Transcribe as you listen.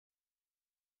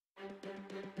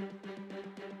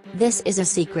This is a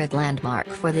secret landmark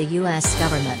for the U.S.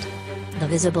 government. The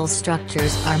visible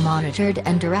structures are monitored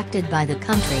and directed by the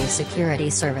country's security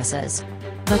services.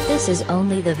 But this is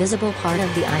only the visible part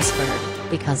of the iceberg,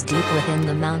 because deep within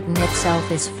the mountain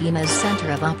itself is FEMA's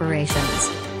center of operations.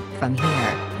 From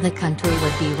here, the country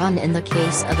would be run in the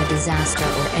case of a disaster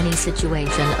or any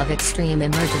situation of extreme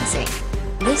emergency.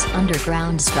 This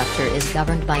underground structure is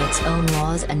governed by its own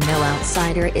laws and no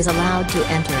outsider is allowed to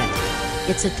enter it.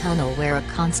 It's a tunnel where a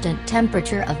constant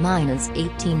temperature of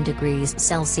 -18 degrees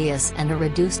Celsius and a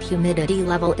reduced humidity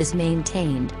level is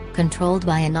maintained, controlled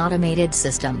by an automated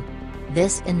system.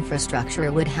 This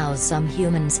infrastructure would house some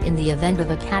humans in the event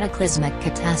of a cataclysmic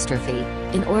catastrophe,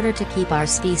 in order to keep our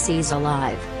species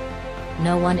alive.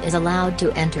 No one is allowed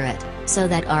to enter it, so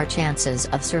that our chances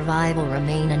of survival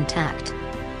remain intact.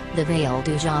 The Vale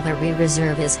du Javary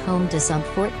Reserve is home to some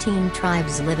 14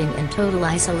 tribes living in total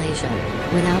isolation,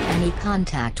 without any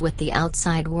contact with the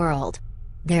outside world.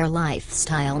 Their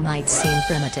lifestyle might seem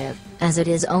primitive, as it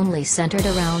is only centered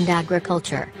around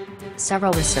agriculture.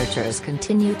 Several researchers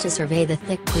continue to survey the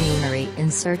thick greenery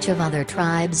in search of other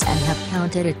tribes and have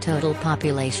counted a total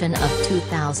population of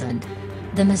 2,000.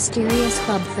 The mysterious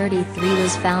Club 33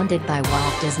 was founded by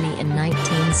Walt Disney in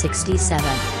 1967.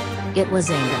 It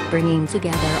was aimed at bringing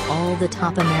together all the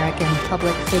top American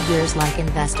public figures like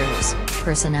investors,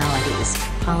 personalities,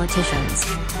 politicians.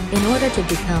 In order to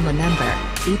become a member,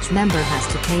 each member has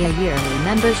to pay a yearly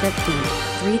membership fee,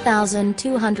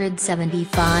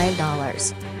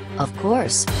 $3,275. Of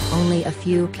course, only a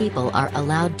few people are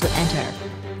allowed to enter.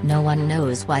 No one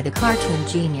knows why the cartoon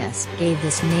genius gave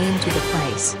this name to the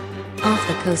place. Off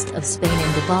the coast of Spain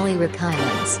in the Balearic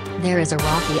Islands, there is a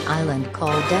rocky island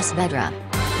called Desvedra,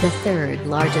 the third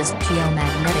largest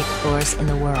geomagnetic force in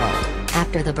the world,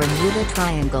 after the Bermuda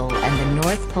Triangle and the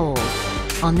North Pole.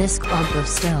 On this clump of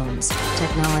stones,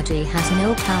 technology has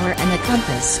no power and the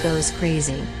compass goes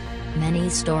crazy. Many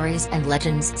stories and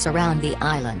legends surround the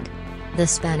island. The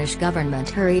Spanish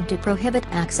government hurried to prohibit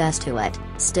access to it,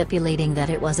 stipulating that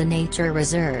it was a nature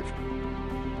reserve.